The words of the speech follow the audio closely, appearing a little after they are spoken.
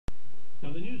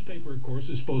Now, the newspaper, of course,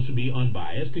 is supposed to be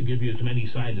unbiased to give you as many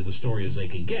sides of the story as they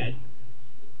can get.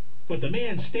 But the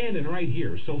man's standing right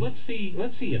here, so let's see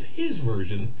if his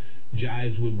version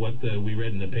jives with what we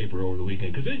read in the paper over the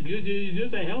weekend. Because it's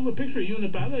just a hell of a picture of you in the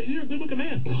pilot. You're a good-looking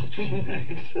man.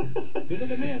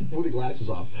 Good-looking man. With the glasses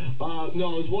off.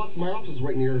 No, I was my office is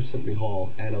right near Symphony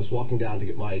Hall, and I was walking down to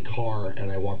get my car, and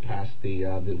I walked past the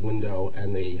window,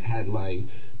 and they had my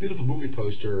beautiful movie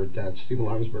poster that Steven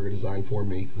Limesberger designed for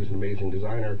me, who's an amazing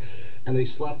designer, and they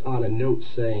slapped on a note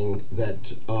saying that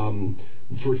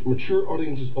for mature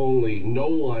audiences only, no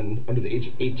one under the age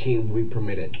of 18 will be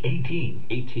permitted. 18.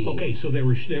 Okay, so they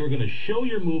were going to show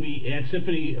your movie at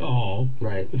Symphony Hall.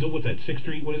 Right. So what's that? 6th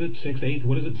Street? What is it? 6th, 8th?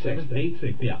 What is it? 7th, 8th,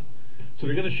 6th? Yeah. So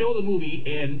they're going to show the movie,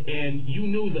 and you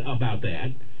knew about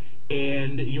that,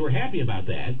 and you were happy about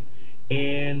that,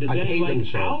 and then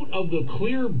like out of the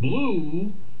clear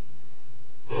blue,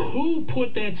 who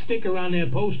put that sticker on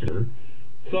that poster?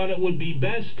 Thought it would be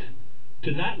best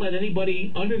to not let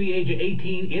anybody under the age of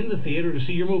 18 in the theater to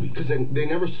see your movie. Because they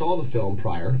never saw the film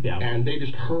prior, and they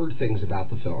just heard things about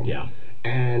the film. Yeah.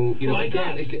 And, you know, like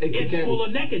again, it's full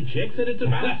of naked chicks and it's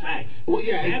about sex. Well,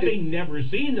 yeah. Having never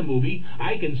seen the movie,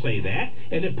 I can say that,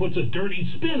 and it puts a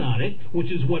dirty spin on it,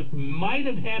 which is what might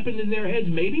have happened in their heads,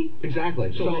 maybe.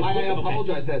 Exactly. So I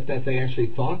apologize that they actually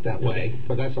thought that way,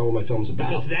 but that's not what my film's about.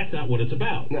 Because that's not what it's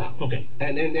about. No. Okay.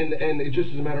 And it just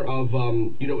is a matter of,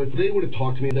 you know, if they would have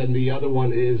talked to me, then the other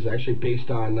one is actually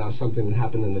based on something that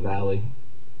happened in the Valley.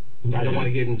 I don't want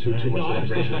to get into too much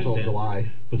celebration until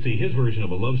July. But see, his version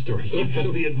of a love story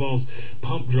usually involves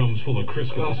pump drums full of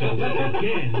Crisco. So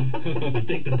again, I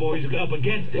think the boys are up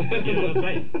against it. You know what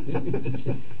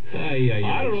I'm saying?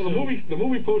 I don't know. The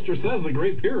movie poster says the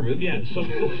Great Pyramid. Yeah.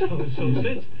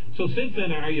 So since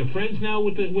then, are you friends now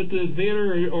with the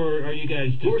theater, or are you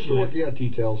guys just? We're still working out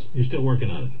details. You're still working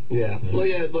on it. Yeah. Well,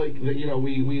 yeah. Like you know,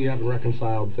 we haven't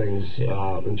reconciled things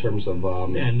in terms of.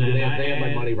 They have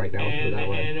my money right now. Let's put it that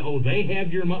way. And they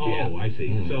have your money. Yeah. Oh, I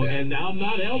see. So and now I'm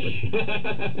not helping.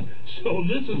 So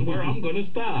this is where I'm going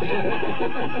to stop.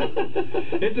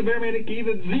 It's a Bearman Keith.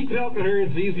 It's Zeke Zelker here.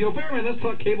 It's WZZO. Bearman, let's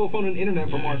talk cable, phone, and internet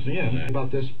from RCN.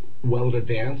 About this well in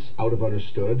advance, I would have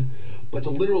understood. But to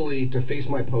literally to face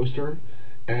my poster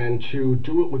and to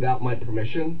do it without my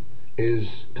permission is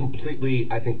completely,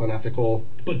 I think, unethical.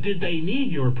 But did they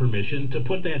need your permission to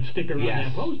put that sticker on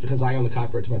that poster? Because I own the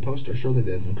copyright to my poster. Sure, they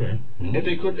did. Okay. If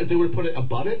they would have put it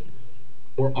above it,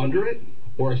 or under it,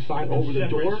 or a sign over the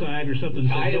door, side or something.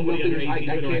 I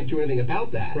can't do anything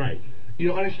about that. Right. You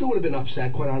know, and I still would have been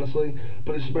upset, quite honestly.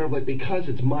 But it's a matter of like, because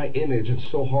it's my image, it's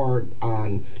so hard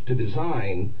to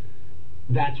design.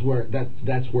 That's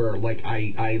where like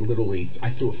I literally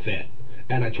threw a fit,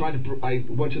 and I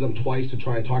went to them twice to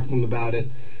try and talk to them about it.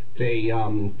 They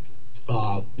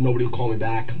nobody would call me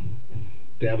back.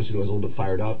 They obviously was a little bit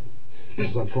fired up. This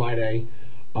is on Friday,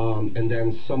 and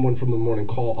then someone from the morning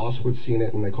call also had seen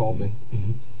it, and they called me.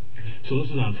 Mm-hmm. So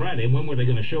this is on Friday. When were they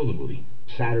going to show the movie?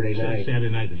 Saturday night. Saturday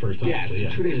night, the first time. Yeah,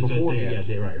 so, 2 days beforehand.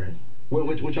 Yeah, right.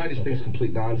 Which I just think is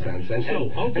complete nonsense. And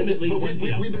so ultimately,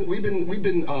 we've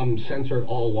been censored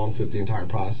all along through the entire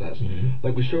process. Mm-hmm.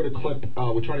 Like we showed a clip,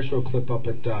 we tried to show a clip up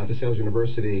at DeSales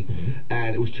University,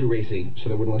 and it was too racy, so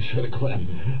they wouldn't let us show the clip.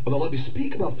 But they'll let me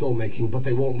speak about filmmaking, but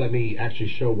they won't let me actually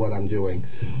show what I'm doing.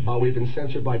 We've been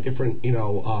censored by different,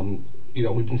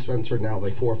 we've been censored now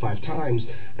like 4 or 5 times,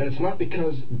 and it's not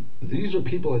because these are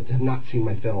people that have not seen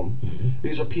my film.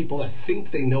 These are people that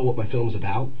think they know what my film's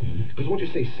about. Because once you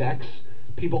say sex,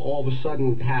 people all of a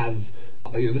sudden have,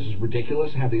 this is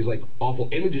ridiculous, have these like awful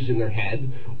images in their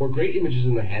head, or great images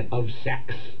in their head of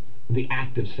sex, the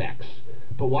act of sex.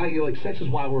 But sex is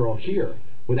why we're all here.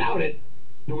 Without it,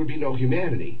 there would be no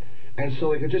humanity. And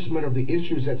so it's just a matter of the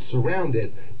issues that surround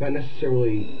it, not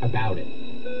necessarily about it.